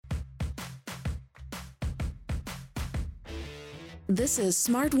This is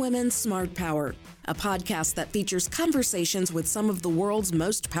Smart Women, Smart Power, a podcast that features conversations with some of the world's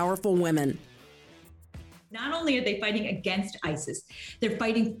most powerful women. Not only are they fighting against ISIS, they're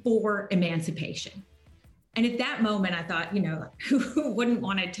fighting for emancipation. And at that moment, I thought, who wouldn't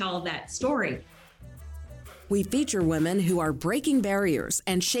want to tell that story? We feature women who are breaking barriers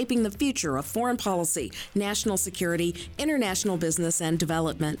and shaping the future of foreign policy, national security, international business, and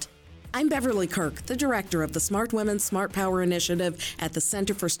development. I'm Beverly Kirk, the director of the Smart Women, Smart Power initiative at the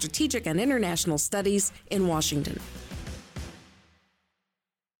Center for Strategic and International Studies in Washington.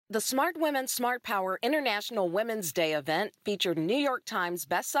 The Smart Women, Smart Power International Women's Day event featured New York Times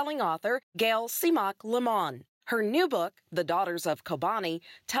bestselling author Gail Tsemak-Limon. Her new book, The Daughters of Kobani,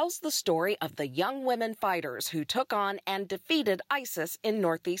 tells the story of the young women fighters who took on and defeated ISIS in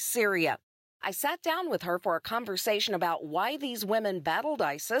northeast Syria. I sat down with her for a conversation about why these women battled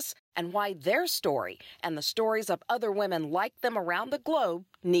ISIS and why their story and the stories of other women like them around the globe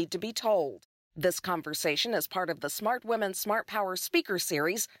need to be told. This conversation is part of the Smart Women, Smart Power speaker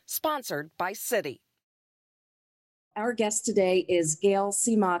series sponsored by Citi. Our guest today is Gail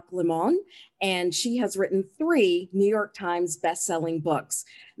Tsemak-Limon, and she has written 3 New York Times best-selling books: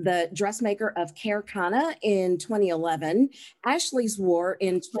 The Dressmaker of Khair Khana in 2011, Ashley's War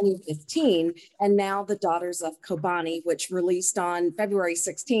in 2015, and now The Daughters of Kobani, which released on February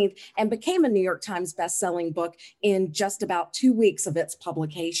 16th and became a New York Times best-selling book in just about 2 weeks of its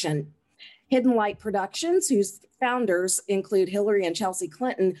publication. Hidden Light Productions, whose founders include Hillary and Chelsea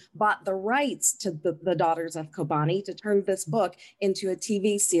Clinton, bought the rights to the Daughters of Kobani to turn this book into a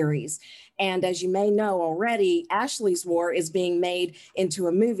TV series. And as you may know already, Ashley's War is being made into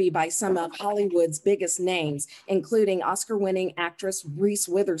a movie by some of Hollywood's biggest names, including Oscar-winning actress Reese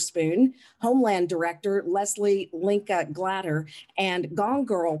Witherspoon, Homeland director Leslie Linka Glatter, and Gone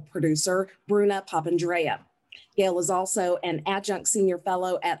Girl producer Bruna Papandrea. Gail is also an adjunct senior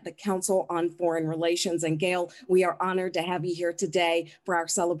fellow at the Council on Foreign Relations. And Gail, we are honored to have you here today for our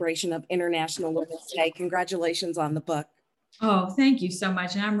celebration of International Women's Day. Congratulations on the book. Oh, thank you so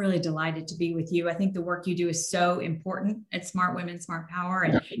much. And I'm really delighted to be with you. I think the work you do is so important at Smart Women, Smart Power.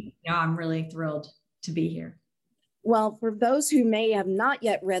 And I'm really thrilled to be here. Well, for those who may have not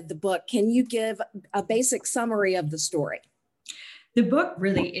yet read the book, can you give a basic summary of the story? The book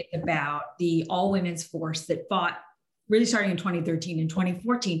really is about the all-women's force that fought, really starting in 2013 and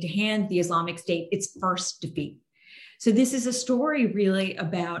 2014, to hand the Islamic State its first defeat. So this is a story really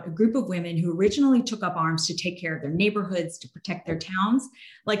about a group of women who originally took up arms to take care of their neighborhoods, to protect their towns,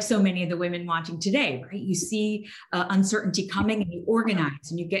 like so many of the women watching today, right? You see uncertainty coming and you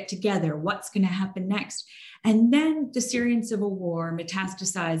organize and you get together. What's going to happen next? And then the Syrian civil war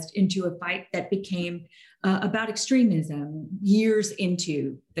metastasized into a fight that became about extremism years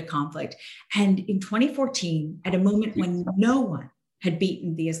into the conflict. And in 2014, at a moment when no one had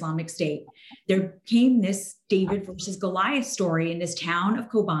beaten the Islamic State, there came this David versus Goliath story in this town of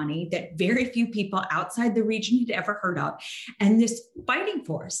Kobani that very few people outside the region had ever heard of. And this fighting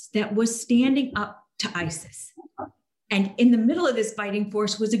force that was standing up to ISIS. And in the middle of this fighting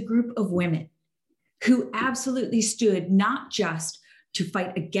force was a group of women who absolutely stood not just to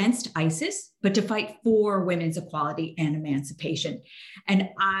fight against ISIS, but to fight for women's equality and emancipation. And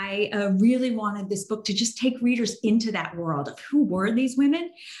I really wanted this book to just take readers into that world of who were these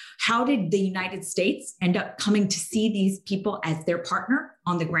women? How did the United States end up coming to see these people as their partner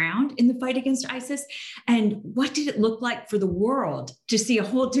on the ground in the fight against ISIS? And what did it look like for the world to see a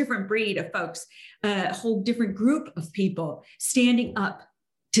whole different breed of folks, a whole different group of people standing up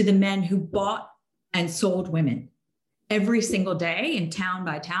to the men who bought and sold women every single day in town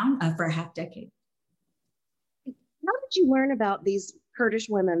by town for a half decade. How did you learn about these Kurdish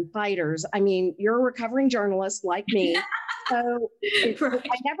women fighters? I mean, you're a recovering journalist like me. So right.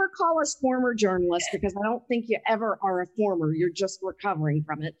 I never call us former journalists because I don't think you ever are a former. You're just recovering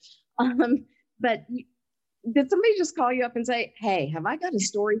from it. But did somebody just call you up and say, hey, have I got a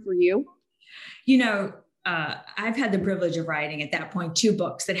story for you? I've had the privilege of writing at that point 2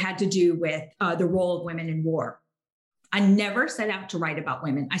 books that had to do with the role of women in war. I never set out to write about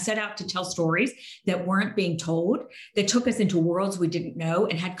women. I set out to tell stories that weren't being told, that took us into worlds we didn't know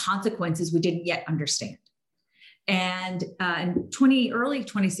and had consequences we didn't yet understand. And in early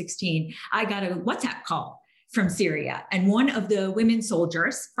 2016, I got a WhatsApp call from Syria. And one of the women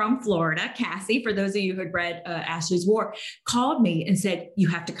soldiers from Florida, Cassie, for those of you who had read Ashley's War, called me and said, you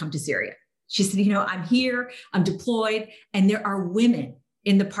have to come to Syria. She said, I'm here, I'm deployed, and there are women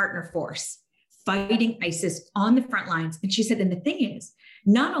in the partner force fighting ISIS on the front lines. And she said, and the thing is,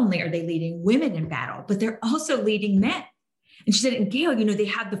 not only are they leading women in battle, but they're also leading men. And she said, and Gail, they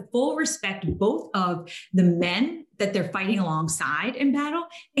have the full respect both of the men that they're fighting alongside in battle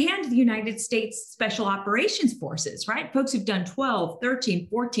and the United States Special Operations Forces, right? Folks who've done 12, 13,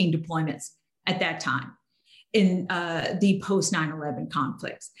 14 deployments at that time in the post 9/11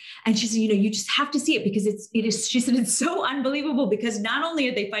 conflicts. And she said, you just have to see it because she said, it's so unbelievable because not only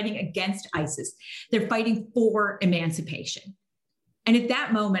are they fighting against ISIS, they're fighting for emancipation. And at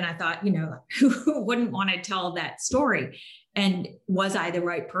that moment, I thought, who wouldn't want to tell that story? And was I the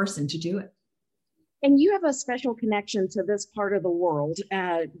right person to do it? And you have a special connection to this part of the world.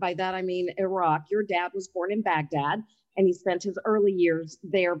 By that, I mean Iraq. Your dad was born in Baghdad, and he spent his early years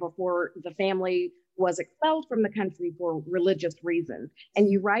there before the family was expelled from the country for religious reasons. And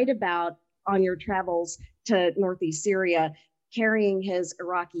you write about, on your travels to Northeast Syria, carrying his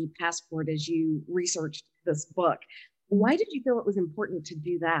Iraqi passport as you researched this book. Why did you feel it was important to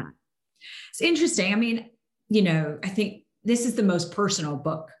do that? It's interesting. I mean, I think this is the most personal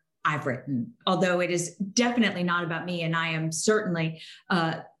book I've written, although it is definitely not about me. And I am certainly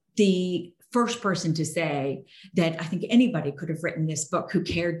the first person to say that I think anybody could have written this book who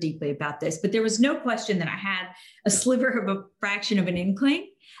cared deeply about this. But there was no question that I had a sliver of a fraction of an inkling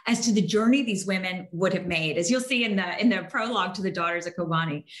as to the journey these women would have made. As you'll see in the prologue to The Daughters of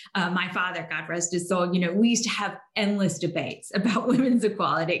Kobani, my father, God rest his soul, we used to have endless debates about women's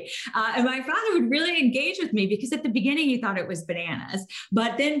equality. And my father would really engage with me because at the beginning he thought it was bananas.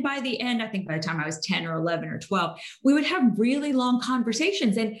 But then by the end, I think by the time I was 10 or 11 or 12, we would have really long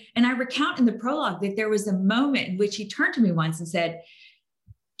conversations. And I recount in the prologue that there was a moment in which he turned to me once and said,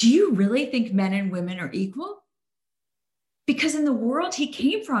 "Do you really think men and women are equal?" Because in the world he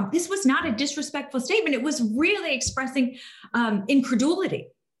came from, this was not a disrespectful statement. It was really expressing incredulity.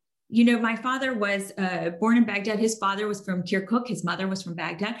 My father was born in Baghdad. His father was from Kirkuk. His mother was from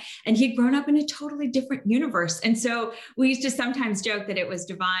Baghdad. And he'd grown up in a totally different universe. And so we used to sometimes joke that it was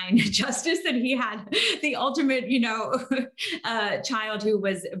divine justice that he had the ultimate, child who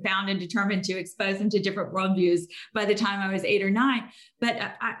was bound and determined to expose him to different worldviews by the time I was 8 or 9. But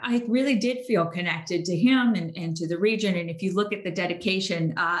I really did feel connected to him and to the region. And if you look at the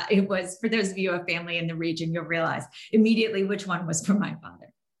dedication, it was, for those of you who have family in the region, you'll realize immediately which one was from my father.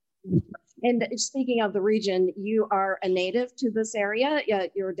 And speaking of the region, you are a native to this area.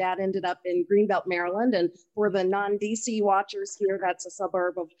 Your dad ended up in Greenbelt, Maryland. And for the non-DC watchers here, that's a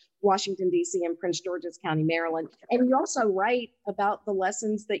suburb of Washington, DC and Prince George's County, Maryland. And you also write about the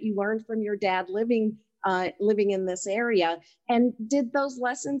lessons that you learned from your dad living in this area. And did those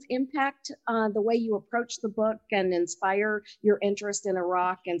lessons impact the way you approach the book and inspire your interest in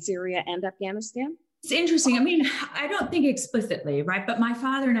Iraq and Syria and Afghanistan? It's interesting. I mean, I don't think explicitly, right? But my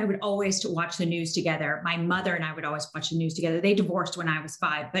father and I would always watch the news together. My mother and I would always watch the news together. They divorced when I was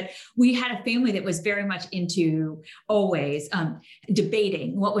 5, but we had a family that was very much into always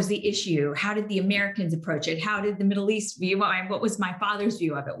debating what was the issue. How did the Americans approach it? How did the Middle East view it? What was my father's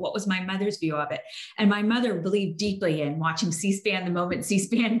view of it? What was my mother's view of it? And my mother believed deeply in watching C-SPAN the moment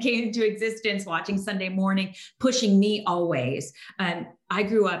C-SPAN came into existence, watching Sunday Morning, pushing me always. I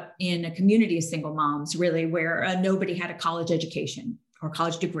grew up in a community of single moms, really, where nobody had a college education or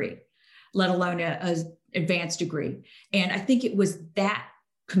college degree, let alone an advanced degree. And I think it was that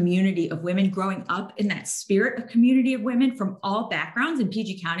community of women growing up in that spirit of community of women from all backgrounds in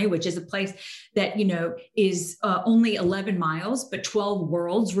PG County, which is a place that, is only 11 miles, but 12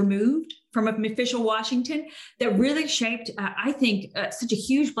 worlds removed from official Washington, that really shaped, I think, such a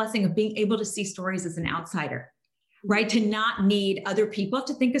huge blessing of being able to see stories as an outsider. Right? To not need other people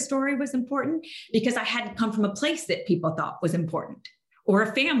to think a story was important because I hadn't come from a place that people thought was important, or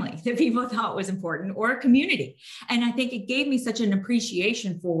a family that people thought was important, or a community. And I think it gave me such an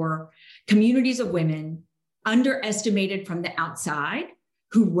appreciation for communities of women underestimated from the outside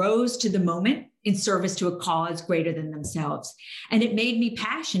who rose to the moment in service to a cause greater than themselves. And it made me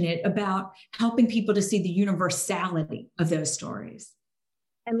passionate about helping people to see the universality of those stories.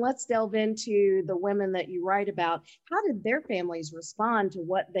 And let's delve into the women that you write about. How did their families respond to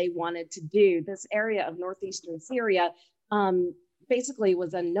what they wanted to do? This area of northeastern Syria basically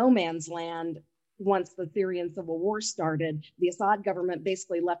was a no man's land once the Syrian civil war started. The Assad government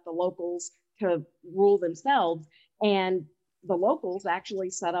basically left the locals to rule themselves. And the locals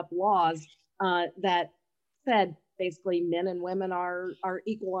actually set up laws that said basically men and women are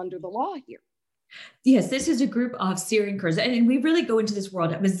equal under the law here. Yes, this is a group of Syrian Kurds. And we really go into this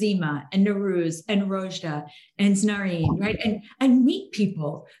world of Azima and Nuruz and Rojda and Znarine, right? And meet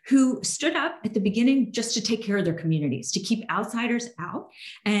people who stood up at the beginning just to take care of their communities, to keep outsiders out,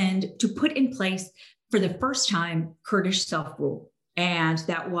 and to put in place for the first time Kurdish self-rule. And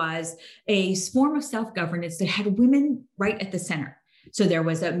that was a form of self-governance that had women right at the center. So there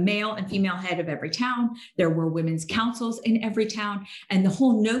was a male and female head of every town. There were women's councils in every town. And the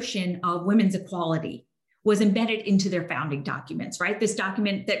whole notion of women's equality was embedded into their founding documents, right? This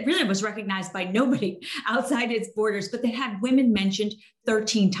document that really was recognized by nobody outside its borders, but that had women mentioned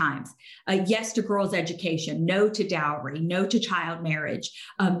 13 times. Yes to girls' education, no to dowry, no to child marriage,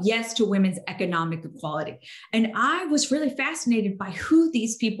 yes to women's economic equality. And I was really fascinated by who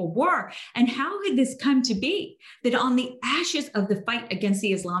these people were and how had this come to be that on the ashes of the fight against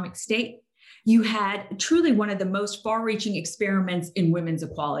the Islamic State, you had truly one of the most far-reaching experiments in women's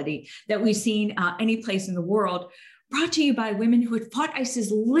equality that we've seen any place in the world, brought to you by women who had fought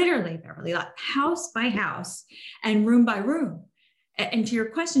ISIS literally, Beverly, like house by house and room by room. And to your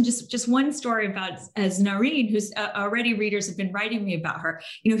question, just one story about as Nareen, who's already readers have been writing me about her.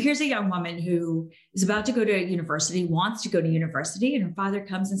 Here's a young woman who is about to go to university, wants to go to university, and her father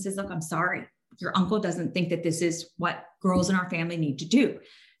comes and says, look, I'm sorry. Your uncle doesn't think that this is what girls in our family need to do.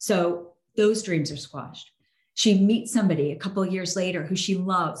 So those dreams are squashed. She meets somebody a couple of years later who she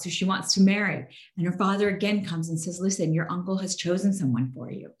loves, who she wants to marry. And her father again comes and says, listen, your uncle has chosen someone for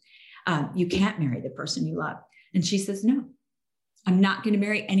you. You can't marry the person you love. And she says, no, I'm not going to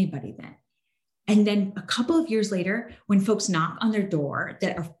marry anybody then. And then a couple of years later, when folks knock on their door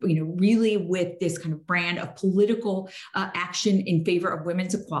that are, really with this kind of brand of political action in favor of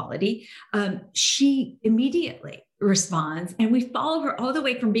women's equality, she immediately responds. And we follow her all the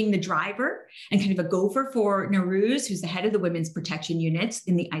way from being the driver and kind of a gopher for Nowruz, who's the head of the women's protection units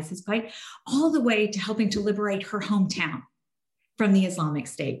in the ISIS fight, all the way to helping to liberate her hometown from the Islamic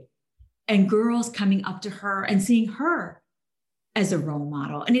State. And girls coming up to her and seeing her as a role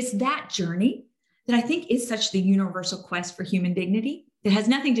model. And it's that journey that I think is such the universal quest for human dignity that has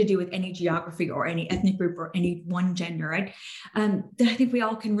nothing to do with any geography or any ethnic group or any one gender, right? That I think we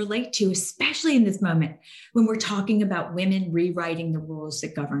all can relate to, especially in this moment when we're talking about women rewriting the rules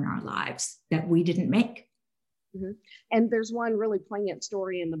that govern our lives that we didn't make. Mm-hmm. And there's one really poignant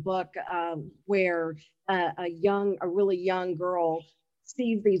story in the book where a really young girl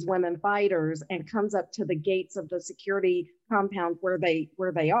sees these women fighters and comes up to the gates of the security compound where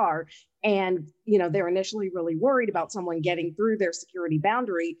they are. And, they're initially really worried about someone getting through their security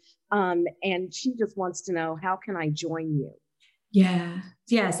boundary. And she just wants to know, how can I join you? Yeah.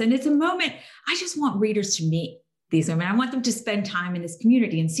 Yes. And it's a moment I just want readers to meet these women. I want them to spend time in this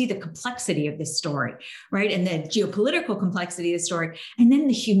community and see the complexity of this story, right? And the geopolitical complexity of the story, and then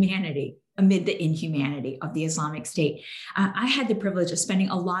the humanity amid the inhumanity of the Islamic State. I had the privilege of spending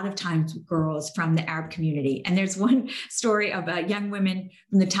a lot of time with girls from the Arab community. And there's one story about young women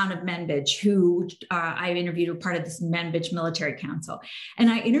from the town of Manbij who I interviewed were part of this Manbij Military Council.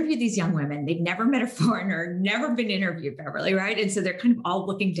 And I interviewed these young women. They'd never met a foreigner, never been interviewed, Beverly, right? And so they're kind of all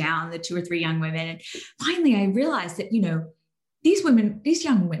looking down, the 2 or 3 young women. And finally, I realized that, these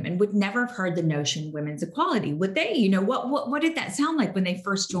young women would never have heard the notion women's equality, would they? What did that sound like when they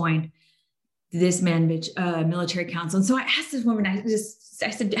first joined this Manbij Military Council? And so I asked this woman, I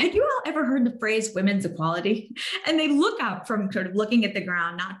said, had you all ever heard the phrase women's equality? And they look up from sort of looking at the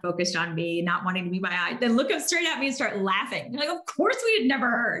ground, not focused on me, not wanting to be my eye, then look up straight at me and start laughing. They're like, of course we had never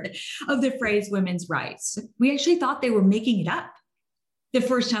heard of the phrase women's rights. We actually thought they were making it up the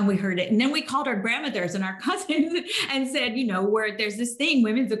first time we heard it. And then we called our grandmothers and our cousins and said, where there's this thing,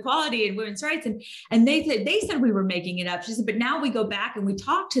 women's equality and women's rights. And they said we were making it up. She said, but now we go back and we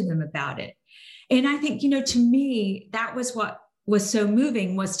talk to them about it. And I think, to me, that was what was so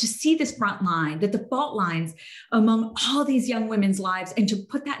moving, was to see this front line, that the fault lines among all these young women's lives, and to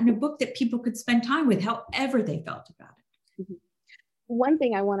put that in a book that people could spend time with, however they felt about it. Mm-hmm. One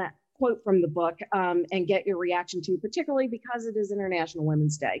thing I want to quote from the book and get your reaction to, particularly because it is International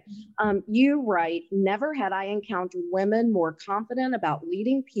Women's Day. You write, never had I encountered women more confident about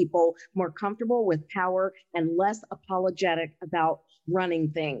leading people, more comfortable with power, and less apologetic about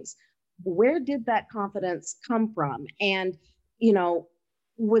running things. Where did that confidence come from? And,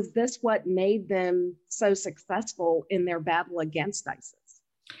 was this what made them so successful in their battle against ISIS?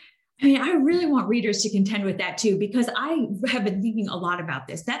 I really want readers to contend with that too, because I have been thinking a lot about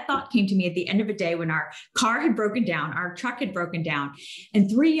this. That thought came to me at the end of a day when our car had broken down, our truck had broken down, and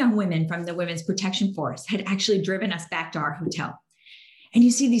 3 young women from the Women's Protection Force had actually driven us back to our hotel. And you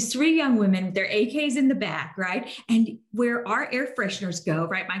see these 3 young women with their AKs in the back, right? And where our air fresheners go,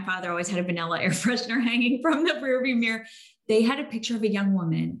 right? My father always had a vanilla air freshener hanging from the rearview mirror. They had a picture of a young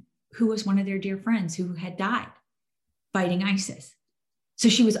woman who was one of their dear friends who had died fighting ISIS. So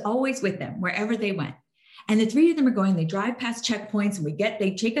she was always with them wherever they went. And the 3 of them are going, they drive past checkpoints and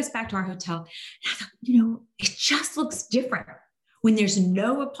they take us back to our hotel. And I thought, it just looks different when there's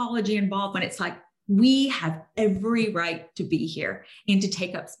no apology involved, when it's like, we have every right to be here and to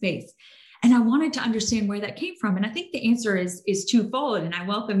take up space. And I wanted to understand where that came from. And I think the answer is twofold. And I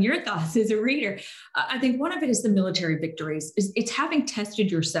welcome your thoughts as a reader. I think one of it is the military victories. It's having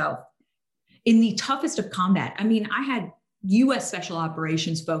tested yourself in the toughest of combat. I mean, I had U.S. Special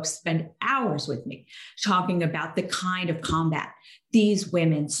Operations folks spend hours with me talking about the kind of combat these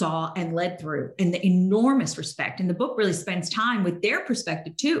women saw and led through, and the enormous respect. And the book really spends time with their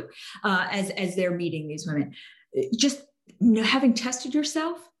perspective too, as they're meeting these women. Just having tested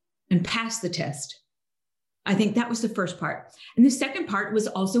yourself and passed the test. I think that was the first part. And the second part was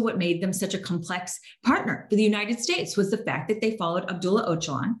also what made them such a complex partner for the United States, was the fact that they followed Abdullah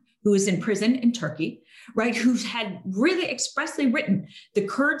Öcalan, who was in prison in Turkey, right? Who had really expressly written, the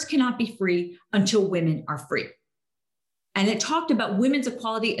Kurds cannot be free until women are free. And it talked about women's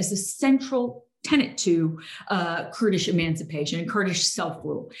equality as a central tenet to Kurdish emancipation and Kurdish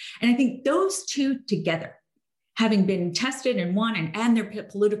self-rule. And I think those two together, having been tested and won, and their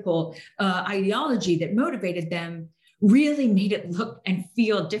political ideology that motivated them, really made it look and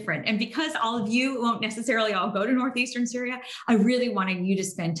feel different. And because all of you won't necessarily all go to northeastern Syria, I really wanted you to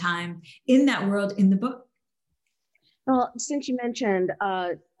spend time in that world in the book. Well, since you mentioned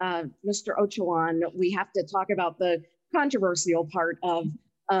Mr. Öcalan, we have to talk about the controversial part of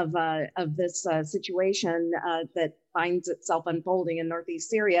this situation that finds itself unfolding in northeast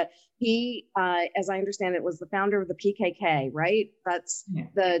Syria. He, as I understand it, was the founder of the PKK, right? That's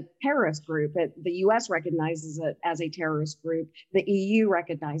the terrorist group. The US recognizes it as a terrorist group. The EU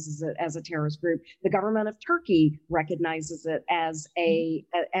recognizes it as a terrorist group. The government of Turkey recognizes it as a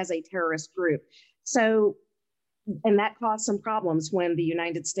terrorist group. So, and that caused some problems when the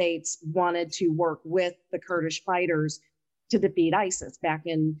United States wanted to work with the Kurdish fighters to defeat ISIS back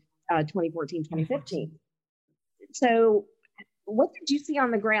in 2014, 2015. So what did you see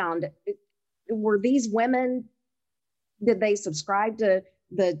on the ground? Were these women, did they subscribe to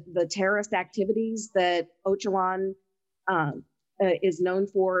the terrorist activities that Öcalan is known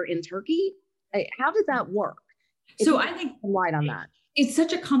for in Turkey? How did that work? So I think light on that. It's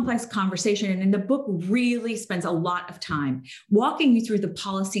such a complex conversation. And the book really spends a lot of time walking you through the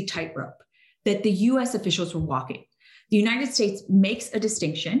policy tightrope that the US officials were walking. The United States makes a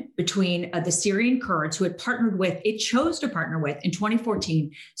distinction between the Syrian Kurds who it chose to partner with in 2014,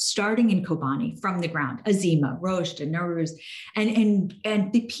 starting in Kobani from the ground, Azima, Rojda, Nowruz,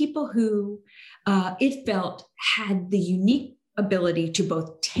 and the people who it felt had the unique ability to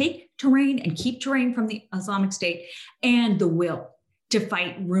both take terrain and keep terrain from the Islamic State, and the will to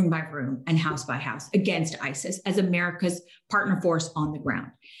fight room by room and house by house against ISIS as America's partner force on the ground.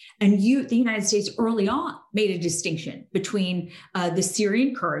 And the United States early on made a distinction between the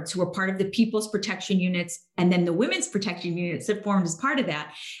Syrian Kurds, who were part of the People's Protection Units, and then the Women's Protection Units that formed as part of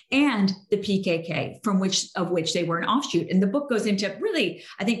that, and the PKK, of which they were an offshoot. And the book goes into really,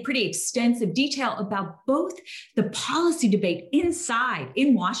 I think, pretty extensive detail about both the policy debate in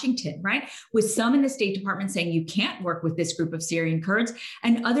Washington, right? With some in the State Department saying you can't work with this group of Syrian Kurds,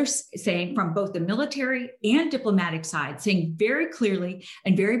 and others saying from both the military and diplomatic side, saying very clearly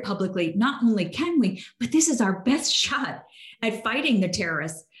and very publicly, not only can we, but this is our best shot at fighting the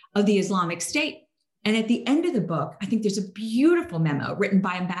terrorists of the Islamic State. And at the end of the book, I think there's a beautiful memo written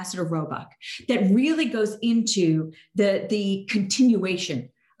by Ambassador Roebuck that really goes into the continuation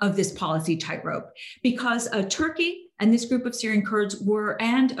of this policy tightrope, because Turkey and this group of Syrian Kurds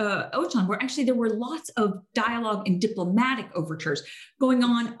and Öcalan there were lots of dialogue and diplomatic overtures going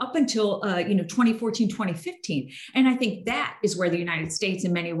on up until 2014, 2015. And I think that is where the United States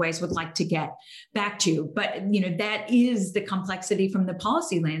in many ways would like to get back to. But that is the complexity from the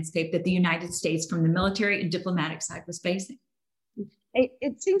policy landscape that the United States from the military and diplomatic side was facing.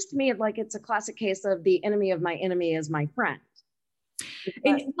 It seems to me like it's a classic case of the enemy of my enemy is my friend.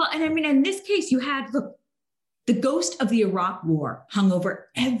 In this case, you had, the ghost of the Iraq War hung over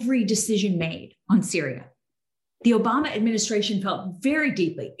every decision made on Syria. The Obama administration felt very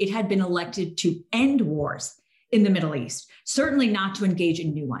deeply it had been elected to end wars in the Middle East, certainly not to engage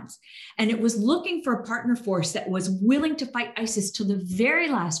in new ones. And it was looking for a partner force that was willing to fight ISIS till the very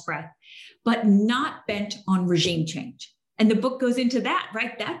last breath, but not bent on regime change. And the book goes into that,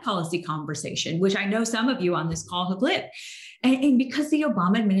 right? That policy conversation, which I know some of you on this call have lived. And because the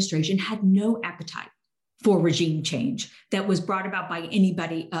Obama administration had no appetite for regime change that was brought about by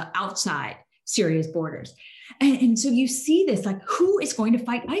anybody outside Syria's borders. And so you see this, like, who is going to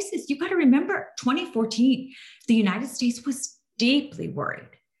fight ISIS? You got to remember 2014, the United States was deeply worried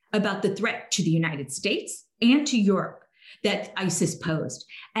about the threat to the United States and to Europe that ISIS posed.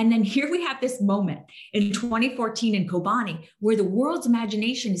 And then here we have this moment in 2014 in Kobani where the world's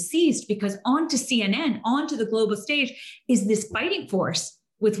imagination is seized because onto CNN, onto the global stage is this fighting force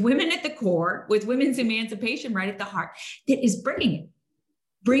with women at the core, with women's emancipation right at the heart, that is bringing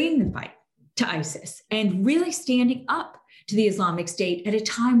the fight to ISIS and really standing up to the Islamic State at a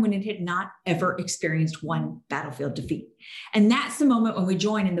time when it had not ever experienced one battlefield defeat. And that's the moment when we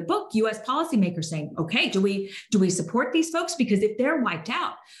join in the book, US policymakers saying, okay, do we support these folks? Because if they're wiped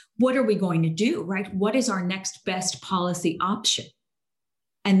out, what are we going to do, right? What is our next best policy option?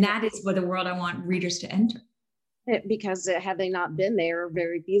 And that is what the world I want readers to enter. Because had they not been there,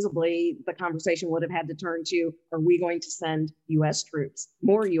 very feasibly, the conversation would have had to turn to, are we going to send US troops,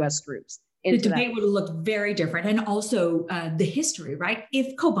 more US troops? The debate would have looked very different. And also the history, right?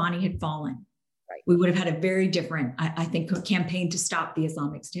 If Kobani had fallen, right, we would have had a very different, I think, campaign to stop the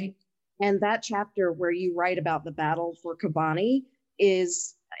Islamic State. And that chapter where you write about the battle for Kobani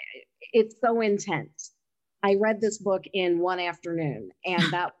it's so intense. I read this book in one afternoon, and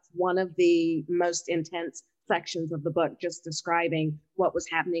that was one of the most intense sections of the book, just describing what was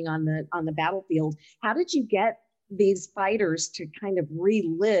happening on the battlefield. How did you get these fighters to kind of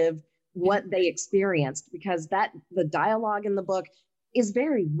relive what they experienced? Because the dialogue in the book is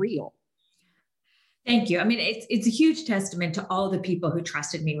very real. Thank you. I mean, it's a huge testament to all the people who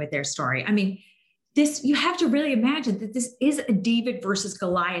trusted me with their story. I mean, you have to really imagine that this is a David versus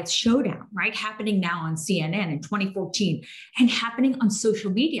Goliath showdown, right? Happening now on CNN in 2014 and happening on social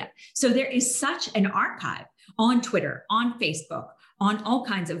media. So there is such an archive on Twitter, on Facebook, on all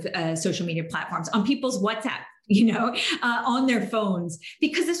kinds of social media platforms, on people's WhatsApp, on their phones,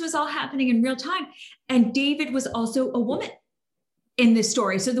 because this was all happening in real time. And David was also a woman in this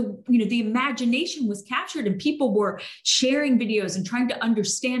story. So the imagination was captured and people were sharing videos and trying to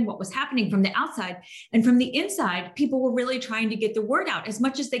understand what was happening from the outside. And from the inside, people were really trying to get the word out as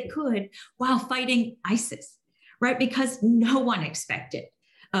much as they could while fighting ISIS, right? Because no one expected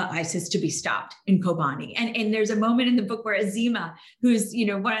ISIS to be stopped in Kobani. And there's a moment in the book where Azima, who's,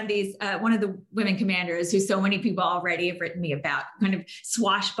 one of the women commanders who so many people already have written me about, kind of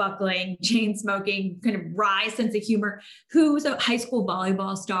swashbuckling, chain smoking, kind of wry sense of humor, who was a high school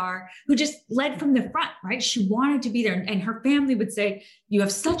volleyball star, who just led from the front, right? She wanted to be there. And her family would say, you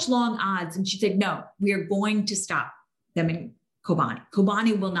have such long odds. And she said, no, we are going to stop them in Kobani.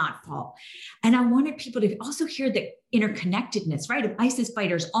 Kobani will not fall. And I wanted people to also hear the interconnectedness, right, of ISIS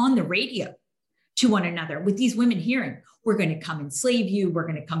fighters on the radio to one another, with these women hearing, we're going to come enslave you, we're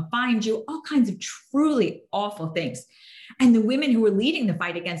going to come find you, all kinds of truly awful things. And the women who were leading the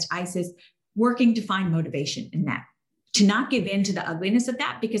fight against ISIS working to find motivation in that, to not give in to the ugliness of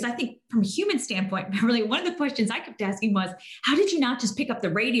that. Because I think from a human standpoint, really one of the questions I kept asking was, how did you not just pick up the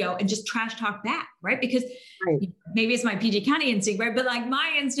radio and just trash talk back, right? Because maybe it's my PG County instinct, right? But like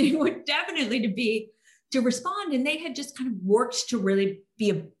my instinct would definitely be to respond. And they had just kind of worked to really be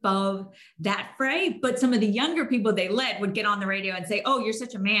above that fray. But some of the younger people they led would get on the radio and say, oh, you're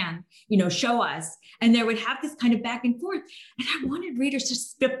such a man, show us. And there would have this kind of back and forth. And I wanted readers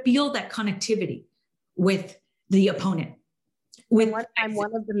to feel that connectivity with the opponent. One time,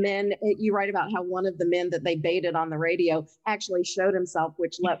 one of the men, you write about how one of the men that they baited on the radio actually showed himself,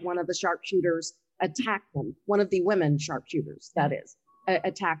 which let one of the sharpshooters attack them. One of the women sharpshooters, that is,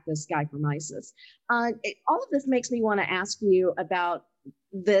 attack this guy from ISIS. All of this makes me want to ask you about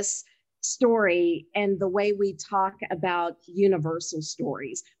this story and the way we talk about universal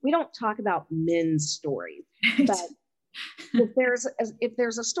stories. We don't talk about men's stories, but if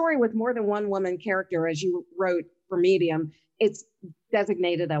there's a story with more than one woman character, as you wrote for Medium, it's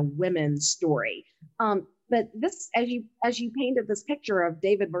designated a women's story. But this, as you painted this picture of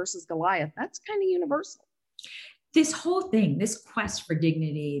David versus Goliath, that's kind of universal. This whole thing, this quest for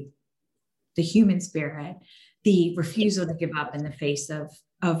dignity, the human spirit, the refusal to give up in the face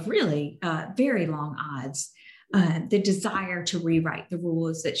of really very long odds, the desire to rewrite the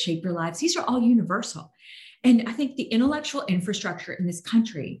rules that shape your lives, these are all universal. And I think the intellectual infrastructure in this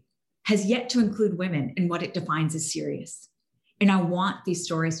country has yet to include women in what it defines as serious. And I want these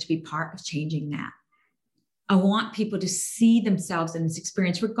stories to be part of changing that. I want people to see themselves in this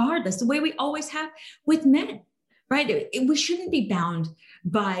experience, regardless, the way we always have with men, right? We shouldn't be bound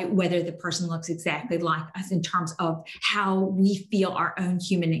by whether the person looks exactly like us in terms of how we feel our own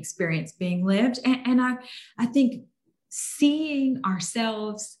human experience being lived. And I think seeing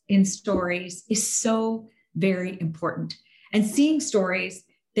ourselves in stories is so very important, and seeing stories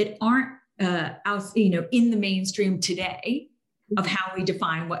that aren't in the mainstream today of how we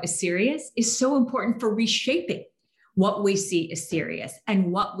define what is serious is so important for reshaping what we see as serious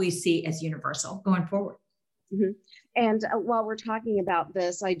and what we see as universal going forward. Mhm. And while we're talking about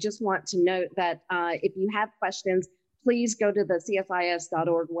this, I just want to note that if you have questions, please go to the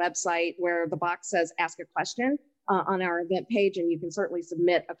csis.org website where the box says ask a question on our event page, and you can certainly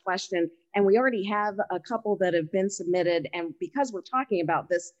submit a question. And we already have a couple that have been submitted. And because we're talking about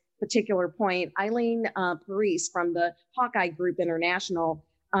this particular point, Eileen Parise from the Hawkeye Group International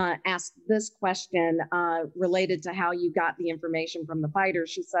asked this question related to how you got the information from the fighters.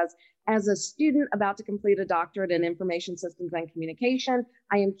 She says, as a student about to complete a doctorate in information systems and communication,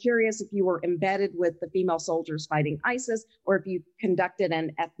 I am curious if you were embedded with the female soldiers fighting ISIS, or if you conducted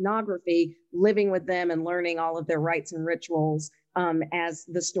an ethnography living with them and learning all of their rites and rituals, as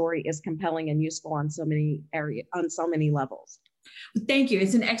the story is compelling and useful on so many levels. Thank you.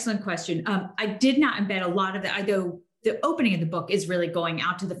 It's an excellent question. I did not embed a lot of that, though. The opening of the book is really going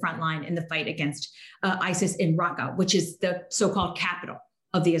out to the front line in the fight against ISIS in Raqqa, which is the so-called capital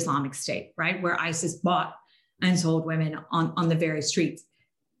of the Islamic State, right? Where ISIS bought and sold women on the very streets.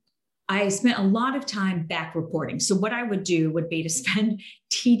 I spent a lot of time back reporting. So what I would do would be to spend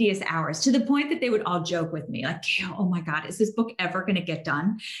tedious hours, to the point that they would all joke with me, like, oh my God, is this book ever going to get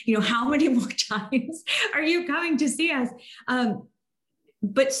done? You know, how many more times are you coming to see us?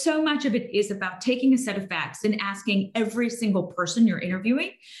 But so much of it is about taking a set of facts and asking every single person you're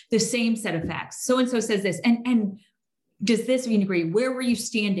interviewing the same set of facts. So-and-so says this, and does this mean agree? Where were you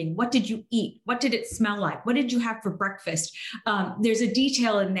standing? What did you eat? What did it smell like? What did you have for breakfast? There's a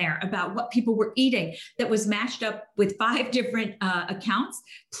detail in there about what people were eating that was matched up with 5 different accounts,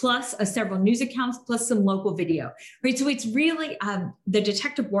 plus several news accounts, plus some local video, right? So it's really the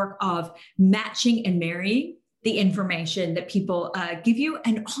detective work of matching and marrying the information that people give you,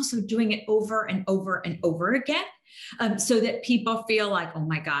 and also doing it over and over and over again, so that people feel like, oh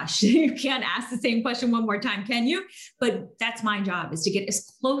my gosh, you can't ask the same question one more time, can you? But that's my job, is to get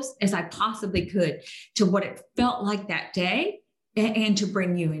as close as I possibly could to what it felt like that day, and to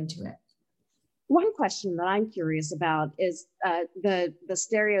bring you into it. One question that I'm curious about is the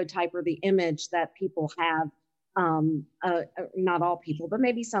stereotype or the image that people have, not all people, but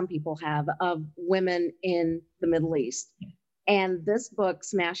maybe some people have, of women in the Middle East. And this book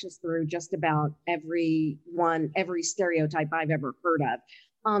smashes through just about every stereotype I've ever heard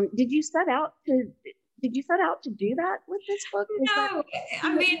of. Did you set out to do that with this book? No,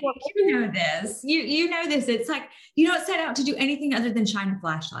 I mean, you know this. You know this. It's like, you don't set out to do anything other than shine a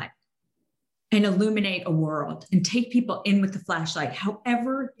flashlight and illuminate a world and take people in with the flashlight,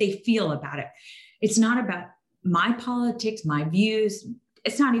 however they feel about it. It's not about my politics, my views.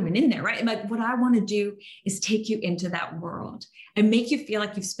 It's not even in there, right? Like, what I want to do is take you into that world and make you feel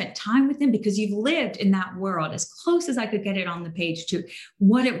like you've spent time with them, because you've lived in that world as close as I could get it on the page to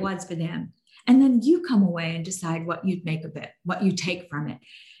what it was for them. And then you come away and decide what you'd make of it, what you take from it.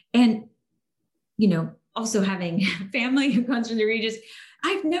 And, you know, also having family who comes from the regions,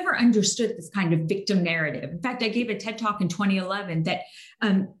 I've never understood this kind of victim narrative. In fact, I gave a TED Talk in 2011 that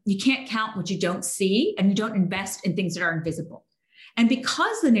you can't count what you don't see, and you don't invest in things that are invisible. And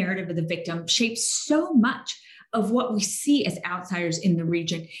because the narrative of the victim shapes so much of what we see as outsiders in the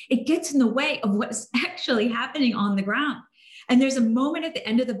region, it gets in the way of what's actually happening on the ground. And there's a moment at the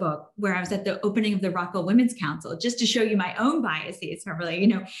end of the book where I was at the opening of the Raqqa Women's Council, just to show you my own biases, Beverly. You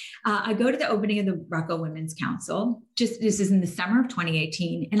know, I go to the opening of the Raqqa Women's Council, this is in the summer of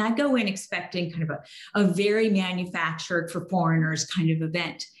 2018, and I go in expecting kind of a very manufactured for foreigners kind of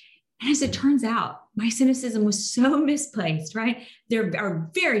event. And as it turns out, my cynicism was so misplaced, right? There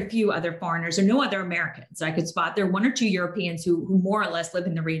are very few other foreigners, or no other Americans I could spot. There are 1 or 2 Europeans who more or less live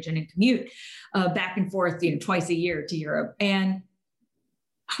in the region and commute back and forth, you know, twice a year to Europe. And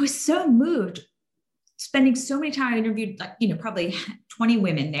I was so moved, spending so many time. I interviewed, like, you know, probably 20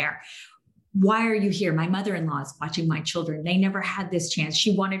 women there. Why are you here? My mother-in-law is watching my children. They never had this chance.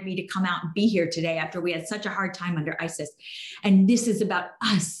 She wanted me to come out and be here today after we had such a hard time under ISIS. And this is about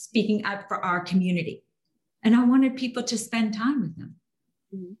us speaking up for our community. And I wanted people to spend time with them.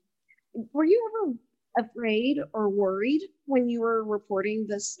 Mm-hmm. Were you ever afraid or worried when you were reporting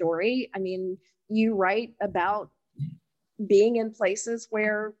this story? I mean, you write about being in places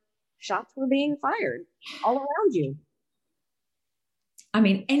where shots were being fired all around you. I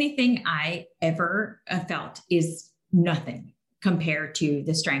mean, anything I ever felt is nothing compared to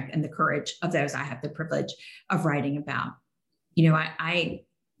the strength and the courage of those I have the privilege of writing about. You know, I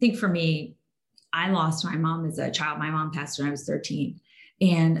think for me, I lost my mom as a child. My mom passed when I was 13.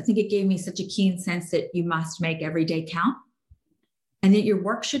 And I think it gave me such a keen sense that you must make every day count, and that your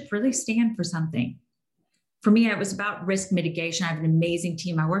work should really stand for something. For me, it was about risk mitigation. I have an amazing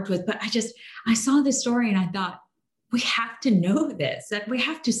team I worked with, but I saw this story and I thought, we have to know this, that we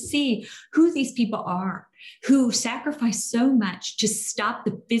have to see who these people are who sacrifice so much to stop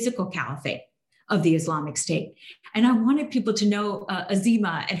the physical caliphate of the Islamic State. And I wanted people to know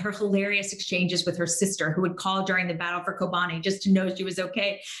Azima and her hilarious exchanges with her sister, who would call during the battle for Kobani just to know she was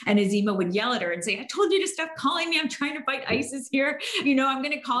okay. And Azima would yell at her and say, I told you to stop calling me. I'm trying to fight ISIS here. I'm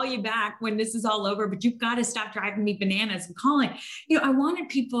going to call you back when this is all over, but you've got to stop driving me bananas and calling. I wanted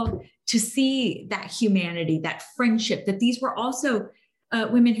people to see that humanity, that friendship, that these were also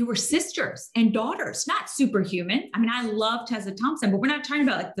women who were sisters and daughters, not superhuman. I mean, I love Tessa Thompson, but we're not talking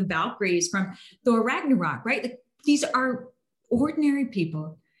about like the Valkyries from Thor Ragnarok, right? Like, these are ordinary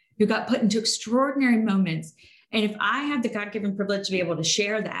people who got put into extraordinary moments. And if I have the God-given privilege to be able to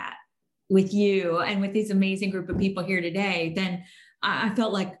share that with you and with this amazing group of people here today, then I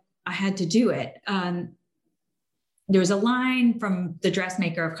felt like I had to do it. There was a line from The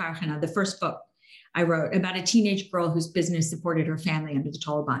Dressmaker of Karkhana, the first book I wrote, about a teenage girl whose business supported her family under the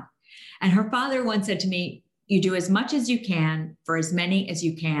Taliban. And her father once said to me, you do as much as you can for as many as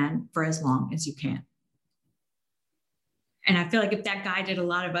you can for as long as you can. And I feel like if that guided a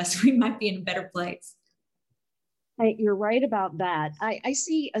lot of us, we might be in a better place. You're right about that. I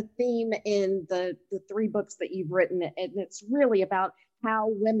see a theme in the three books that you've written, and it's really about how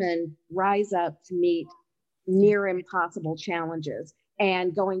women rise up to meet near impossible challenges.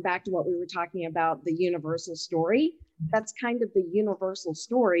 And going back to what we were talking about, the universal story, that's kind of the universal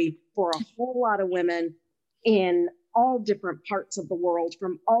story for a whole lot of women in all different parts of the world,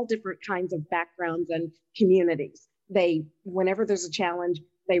 from all different kinds of backgrounds and communities. Whenever there's a challenge,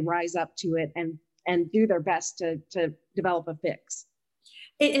 they rise up to it and do their best to develop a fix.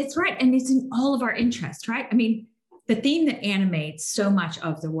 It's right. And it's in all of our interest, right? I mean, the theme that animates so much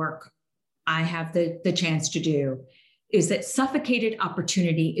of the work I have the chance to do is that suffocated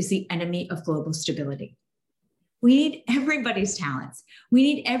opportunity is the enemy of global stability. We need everybody's talents. We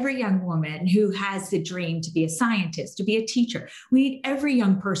need every young woman who has the dream to be a scientist, to be a teacher. We need every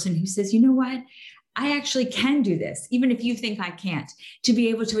young person who says, you know what? I actually can do this, even if you think I can't, to be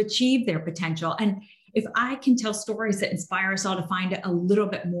able to achieve their potential. And if I can tell stories that inspire us all to find a little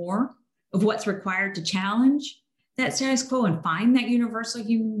bit more of what's required to challenge that status quo and find that universal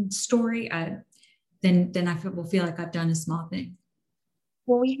human story, then I will feel like I've done a small thing.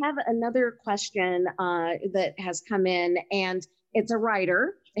 Well, we have another question that has come in, and it's a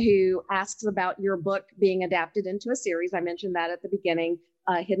writer who asks about your book being adapted into a series. I mentioned that at the beginning.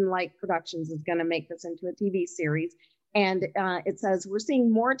 Hidden Light Productions is going to make this into a TV series. And it says, we're seeing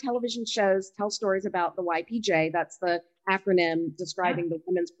more television shows tell stories about the YPJ. That's the acronym describing the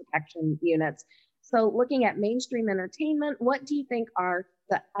Women's Protection Units. So looking at mainstream entertainment, what do you think are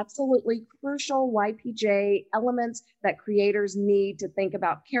the absolutely crucial YPJ elements that creators need to think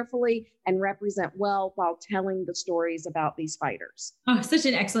about carefully and represent well while telling the stories about these fighters? Oh, such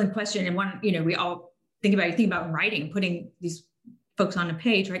an excellent question. And one, we all think about writing, putting these folks on a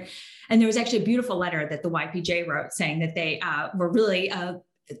page, right? And there was actually a beautiful letter that the YPJ wrote saying that they were really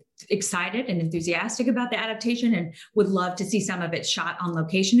excited and enthusiastic about the adaptation and would love to see some of it shot on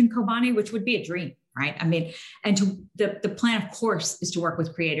location in Kobani, which would be a dream, right? I mean, and the plan, of course, is to work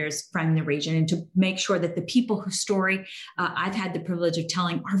with creators from the region and to make sure that the people whose story I've had the privilege of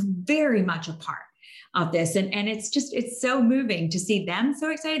telling are very much a part of this. And it's so moving to see them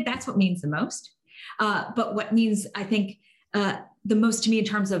so excited. That's what means the most. But what means, I think, the most to me in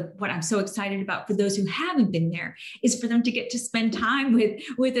terms of what I'm so excited about for those who haven't been there is for them to get to spend time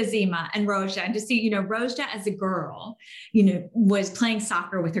with Azima and Rojda and to see, Rojda as a girl, was playing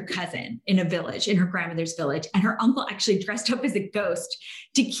soccer with her cousin in a village, in her grandmother's village. And her uncle actually dressed up as a ghost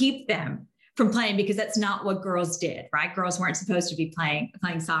to keep them from playing, because that's not what girls did, right? Girls weren't supposed to be playing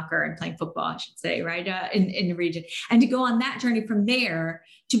soccer and playing football, I should say, right? In the region. And to go on that journey from there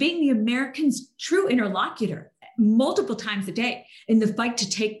to being the Americans' true interlocutor multiple times a day in the fight to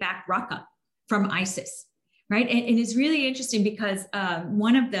take back Raqqa from ISIS, right? And it's really interesting because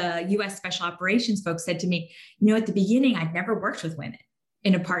one of the U.S. Special Operations folks said to me, at the beginning, I'd never worked with women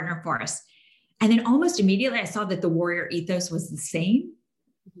in a partner force. And then almost immediately, I saw that the warrior ethos was the same.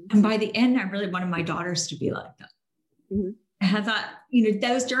 Mm-hmm. And by the end, I really wanted my daughters to be like them. Mm-hmm. And I thought,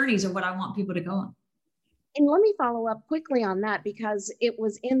 those journeys are what I want people to go on. And let me follow up quickly on that, because it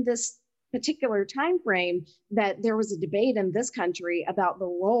was in this particular time frame that there was a debate in this country about the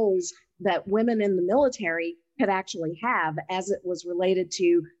roles that women in the military could actually have as it was related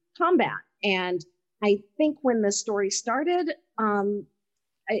to combat. And I think when the story started, and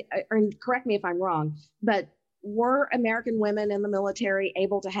correct me if I'm wrong, but were American women in the military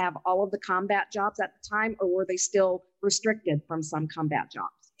able to have all of the combat jobs at the time, or were they still restricted from some combat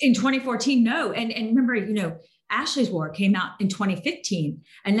jobs? In 2014, no. And remember, Ashley's War came out in 2015,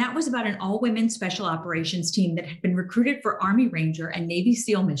 and that was about an all-women special operations team that had been recruited for Army Ranger and Navy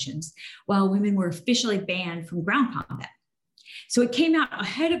SEAL missions, while women were officially banned from ground combat. So it came out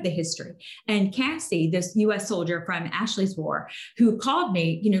ahead of the history. And Cassie, this US soldier from Ashley's War, who called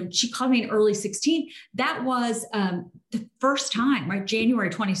me, she called me in early 16. That was the first time, right? January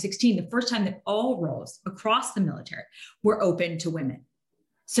 2016, the first time that all roles across the military were open to women.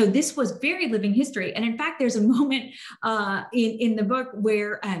 So this was very living history. And in fact, there's a moment in the book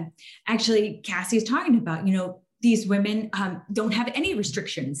where actually Cassie is talking about, these women don't have any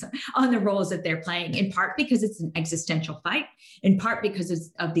restrictions on the roles that they're playing, in part because it's an existential fight, in part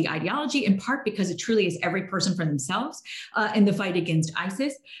because of the ideology, in part because it truly is every person for themselves in the fight against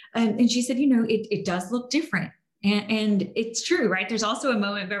ISIS. And she said, it does look different. And it's true, right? There's also a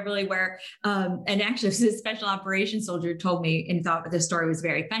moment, Beverly, where, and actually this special operations soldier told me and thought the story was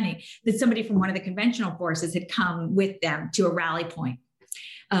very funny, that somebody from one of the conventional forces had come with them to a rally point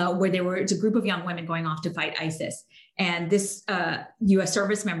where it's a group of young women going off to fight ISIS. And this U.S.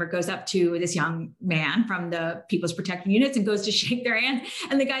 service member goes up to this young man from the People's Protective Units and goes to shake their hand.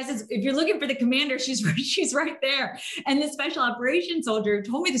 And the guy says, if you're looking for the commander, she's right there. And the special operations soldier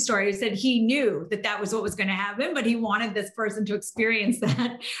told me the story. He said he knew that was what was going to happen, but he wanted this person to experience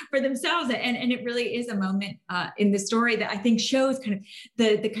that for themselves. And it really is a moment in the story that I think shows kind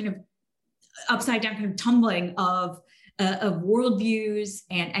of the kind of upside down kind of tumbling of worldviews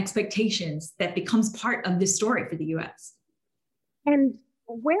and expectations that becomes part of this story for the U.S. And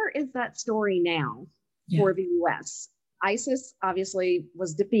where is that story now for the U.S.? ISIS obviously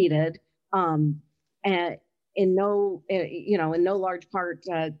was defeated, and in no large part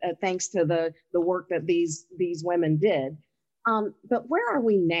thanks to the work that these women did. But where are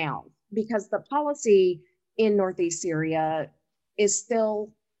we now? Because the policy in Northeast Syria is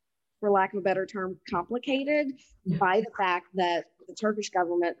still, for lack of a better term, complicated by the fact that the Turkish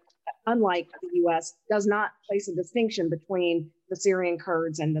government, unlike the US, does not place a distinction between the Syrian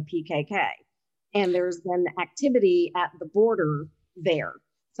Kurds and the PKK. And there's been activity at the border there.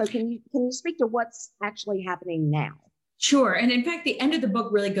 So can you speak to what's actually happening now? Sure. And in fact, the end of the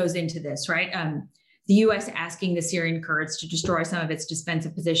book really goes into this, right? The U.S. asking the Syrian Kurds to destroy some of its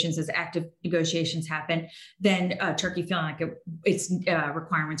defensive positions as active negotiations happen. Then Turkey feeling like its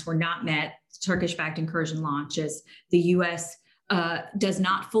requirements were not met. Turkish-backed incursion launches. The U.S. Does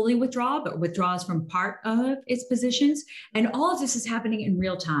not fully withdraw, but withdraws from part of its positions. And all of this is happening in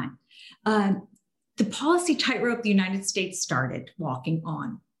real time. The policy tightrope the United States started walking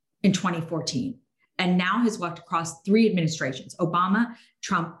on in 2014, and now has walked across 3 administrations, Obama,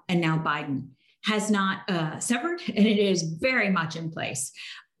 Trump, and now Biden, has not severed, and it is very much in place.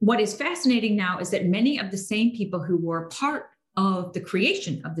 What is fascinating now is that many of the same people who were part of the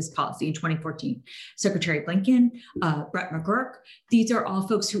creation of this policy in 2014, Secretary Blinken, Brett McGurk, these are all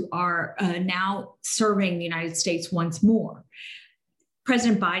folks who are now serving the United States once more.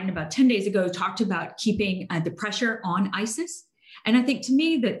 President Biden, about 10 days ago, talked about keeping the pressure on ISIS. And I think to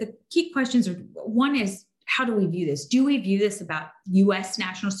me that the key questions are, one is, how do we view this? Do we view this about U.S.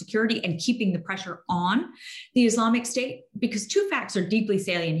 national security and keeping the pressure on the Islamic State? Because 2 facts are deeply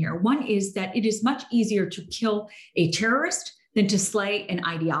salient here. One is that it is much easier to kill a terrorist than to slay an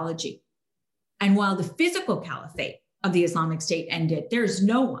ideology. And while the physical caliphate of the Islamic State ended, there's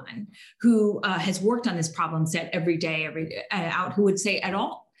no one who has worked on this problem set every day out who would say at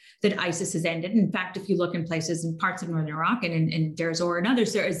all that ISIS has ended. In fact, if you look in places in parts of northern Iraq and in Deir ez-Zor and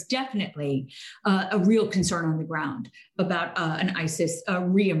others, there is definitely a real concern on the ground about an ISIS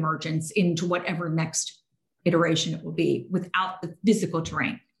reemergence into whatever next iteration it will be without the physical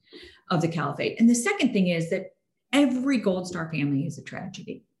terrain of the caliphate. And the second thing is that every Gold Star family is a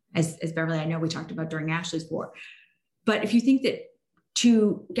tragedy, as Beverly, I know we talked about during Ashley's War. But if you think that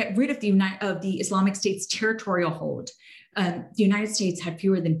to get rid of the Islamic State's territorial hold, the United States had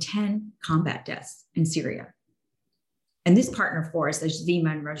fewer than 10 combat deaths in Syria. And this partner force,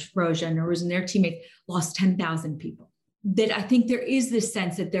 Zima and Roja and Nuruz and their teammates, lost 10,000 people. That I think there is this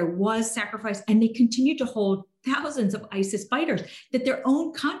sense that there was sacrifice, and they continue to hold thousands of ISIS fighters that their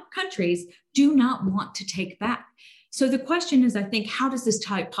own countries do not want to take back. So the question is, I think, how does this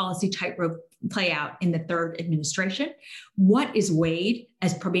policy tightrope play out in the 3rd administration? What is weighed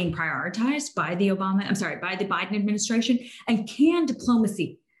as being prioritized by the Biden administration? And can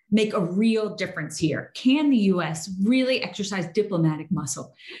diplomacy make a real difference here? Can the U.S. really exercise diplomatic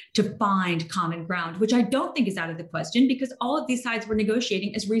muscle to find common ground, which I don't think is out of the question because all of these sides were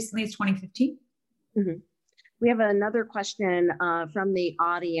negotiating as recently as 2015. Mm-hmm. We have another question from the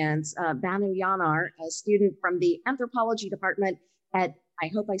audience. Banu Yanar, a student from the anthropology department at I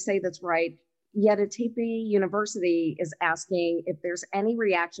hope I say this right, Yeditepe University is asking if there's any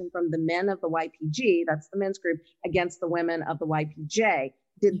reaction from the men of the YPG, that's the men's group, against the women of the YPJ.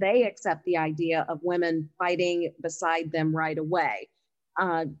 Did they accept the idea of women fighting beside them right away?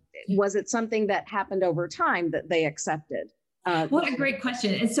 Was it something that happened over time that they accepted? What a great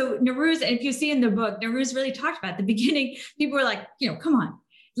question. And so Nowruz, if you see in the book, Nowruz really talked about at the beginning, people were like, come on,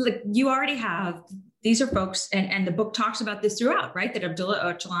 like you already have, these are folks, and the book talks about this throughout, right? That Abdullah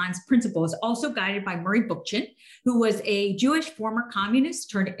Öcalan's principle is also guided by Murray Bookchin, who was a Jewish former communist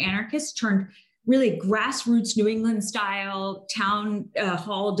turned anarchist, turned really grassroots New England style town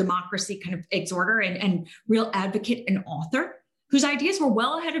hall democracy kind of exhorter and real advocate and author, whose ideas were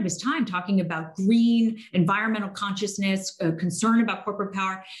well ahead of his time, talking about green, environmental consciousness, concern about corporate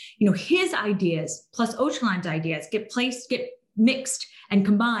power. His ideas plus Öcalan's ideas get mixed and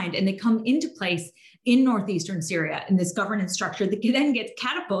combined, and they come into place in northeastern Syria in this governance structure that then gets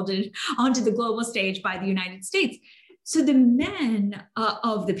catapulted onto the global stage by the United States. So the men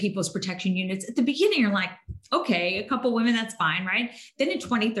of the People's Protection Units at the beginning are like, okay, a couple women, that's fine, right? Then in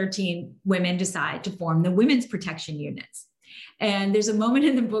 2013, women decide to form the Women's Protection Units. And there's a moment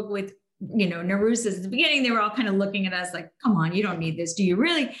in the book with, Nowruz says at the beginning, they were all kind of looking at us like, come on, you don't need this. Do you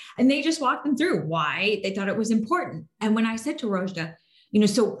really? And they just walked them through why they thought it was important. And when I said to Rojda,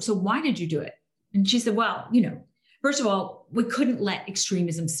 so why did you do it? And she said, well, first of all, we couldn't let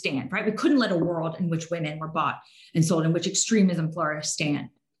extremism stand, right? We couldn't let a world in which women were bought and sold, in which extremism flourished, stand.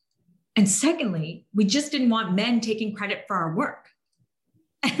 And secondly, we just didn't want men taking credit for our work.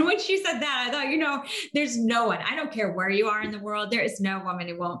 And when she said that, I thought, there's no one, I don't care where you are in the world, there is no woman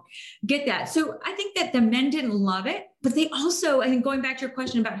who won't get that. So I think that the men didn't love it, but they also, I think going back to your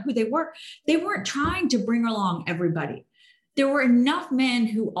question about who they weren't trying to bring along everybody. There were enough men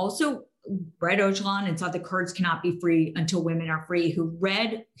who also read Öcalan and saw the Kurds cannot be free until women are free, who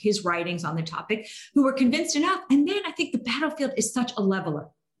read his writings on the topic, who were convinced enough. And then I think the battlefield is such a leveler.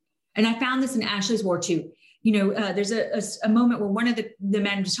 And I found this in Ashley's War too. There's a moment where one of the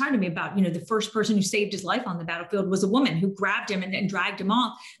men was talking to me about, the first person who saved his life on the battlefield was a woman who grabbed him and dragged him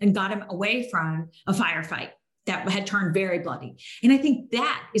off and got him away from a firefight that had turned very bloody. And I think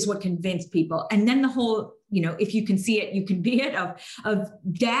that is what convinced people. And then the whole, if you can see it, you can be it, of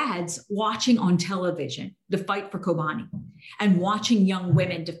dads watching on television the fight for Kobani and watching young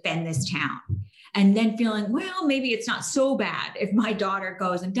women defend this town. And then feeling, well, maybe it's not so bad if my daughter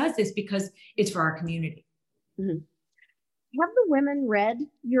goes and does this because it's for our community. Mm-hmm. Have the women read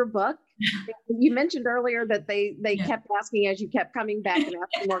your book? You mentioned earlier that they kept asking as you kept coming back and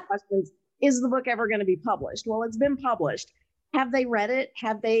asking more questions, is the book ever going to be published? Well, it's been published. Have they read it?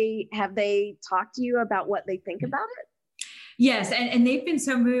 Have they talked to you about what they think about it? Yes. And they've been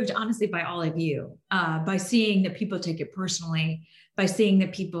so moved, honestly, by all of you, by seeing that people take it personally, by seeing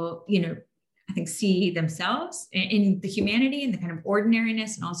that people, I think, see themselves in the humanity and the kind of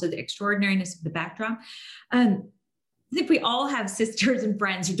ordinariness and also the extraordinariness of the backdrop. I think we all have sisters and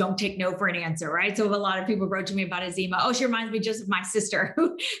friends who don't take no for an answer, right? So a lot of people wrote to me about Azima. Oh, she reminds me just of my sister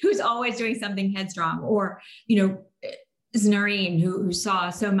who's always doing something headstrong. Or, Znareen, who saw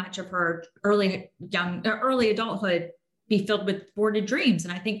so much of her early adulthood be filled with thwarted dreams.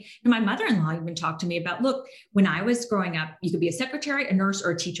 And I think my mother-in-law even talked to me about, look, when I was growing up, you could be a secretary, a nurse,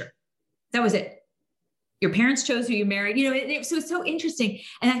 or a teacher. That was it. Your parents chose who you married. So it's so interesting.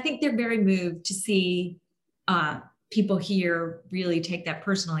 And I think they're very moved to see people here really take that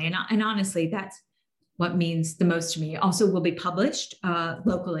personally. And honestly, that's what means the most to me. Also will be published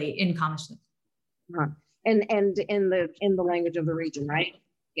locally in Qamishli. Uh-huh. And in the language of the region, right?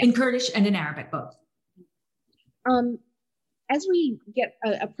 Yeah. In Kurdish and in Arabic, both. As we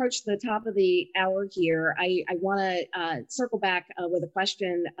approach the top of the hour here, I want to circle back with a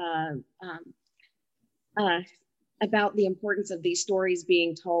question about the importance of these stories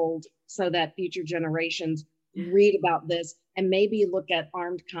being told so that future generations read about this and maybe look at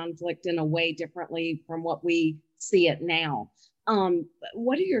armed conflict in a way differently from what we see it now.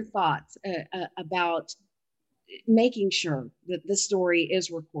 What are your thoughts about making sure that this story is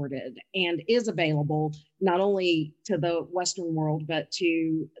recorded and is available not only to the Western world, but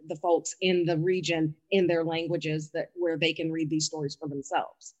to the folks in the region in their languages where they can read these stories for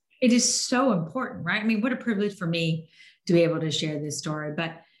themselves? It is so important, right? I mean, what a privilege for me to be able to share this story.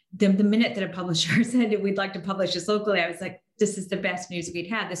 But the minute that a publisher said that we'd like to publish this locally, I was like, this is the best news we'd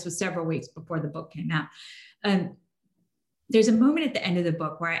had. This was several weeks before the book came out. There's a moment at the end of the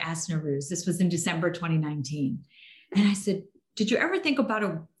book where I asked Nowruz, this was in December 2019. And I said, did you ever think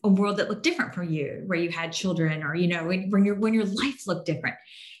about a world that looked different for you, where you had children or, when your life looked different?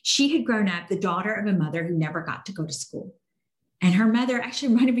 She had grown up the daughter of a mother who never got to go to school. And her mother actually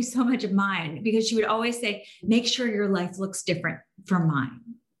reminded me so much of mine, because she would always say, make sure your life looks different from mine.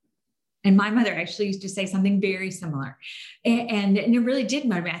 And my mother actually used to say something very similar. And it really did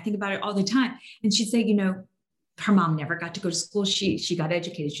motivate me. I think about it all the time. And she'd say, her mom never got to go to school. She got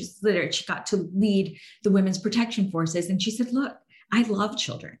educated. She's literate. She got to lead the Women's Protection Forces. And she said, look, I love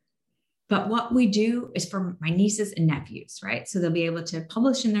children, but what we do is for my nieces and nephews, right? So they'll be able to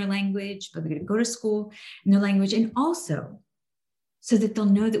publish in their language, but they're going to go to school in their language. And also so that they'll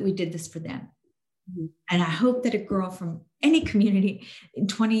know that we did this for them. Mm-hmm. And I hope that a girl from any community in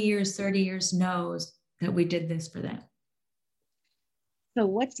 20 years, 30 years knows that we did this for them. So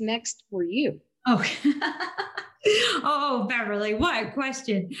what's next for you? Oh, Beverly, what a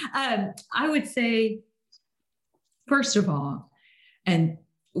question. I would say, first of all, and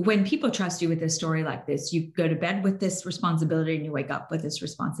when people trust you with a story like this, you go to bed with this responsibility and you wake up with this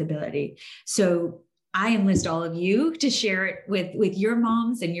responsibility. So I enlist all of you to share it with your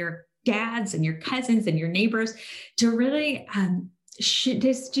moms and your dads and your cousins and your neighbors, to really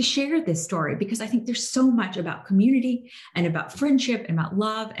to share this story, because I think there's so much about community and about friendship and about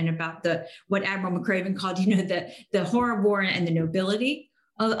love and about what Admiral McRaven called, the horror war and the nobility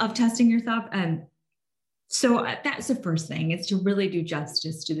of testing your thought. So that's the first thing, is to really do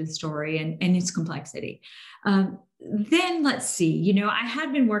justice to the story and its complexity. Then let's see, I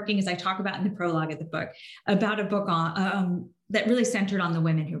had been working, as I talk about in the prologue of the book, about a book on that really centered on the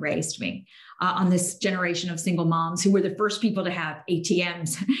women who raised me, on this generation of single moms who were the first people to have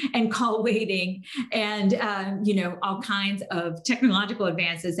ATMs and call waiting and, all kinds of technological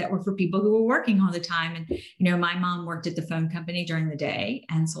advances that were for people who were working all the time. And, my mom worked at the phone company during the day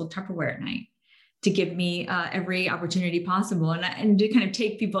and sold Tupperware at night to give me every opportunity possible and to kind of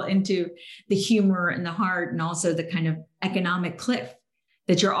take people into the humor and the heart, and also the kind of economic cliff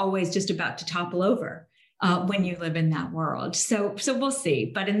that you're always just about to topple over when you live in that world. So we'll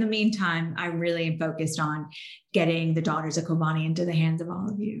see. But in the meantime, I really am focused on getting The Daughters of Kobani into the hands of all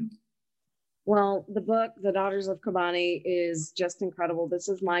of you. Well, the book, The Daughters of Kobani, is just incredible. This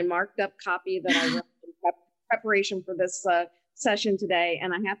is my marked up copy that I wrote in preparation for this session today.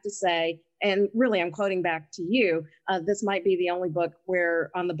 And I have to say, and really I'm quoting back to you, this might be the only book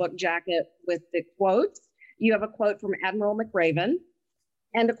where on the book jacket with the quotes, you have a quote from Admiral McRaven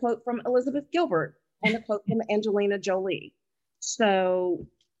and a quote from Elizabeth Gilbert and a quote from Angelina Jolie. So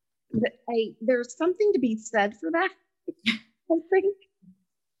there's something to be said for that. I think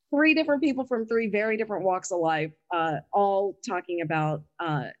 3 different people from 3 very different walks of life, all talking about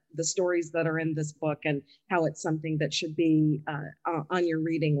the stories that are in this book and how it's something that should be on your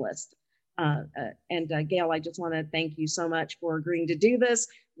reading list. Gail, I just want to thank you so much for agreeing to do this.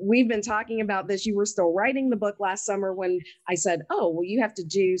 We've been talking about this. You were still writing the book last summer when I said, oh, well, you have to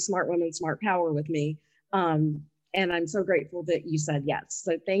do Smart Women, Smart Power with me. And I'm so grateful that you said yes.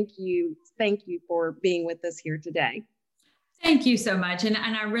 So thank you for being with us here today. Thank you so much. And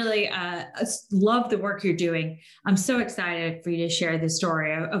I really love the work you're doing. I'm so excited for you to share the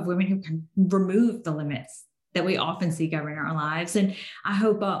story of women who can remove the limits that we often see govern our lives. And I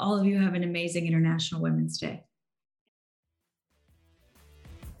hope all of you have an amazing International Women's Day.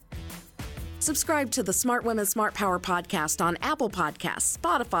 Subscribe to the Smart Women, Smart Power podcast on Apple Podcasts,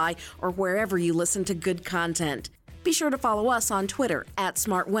 Spotify, or wherever you listen to good content. Be sure to follow us on Twitter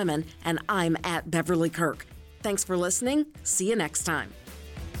 @SmartWomen, and I'm @BeverlyKirk. Thanks for listening. See you next time.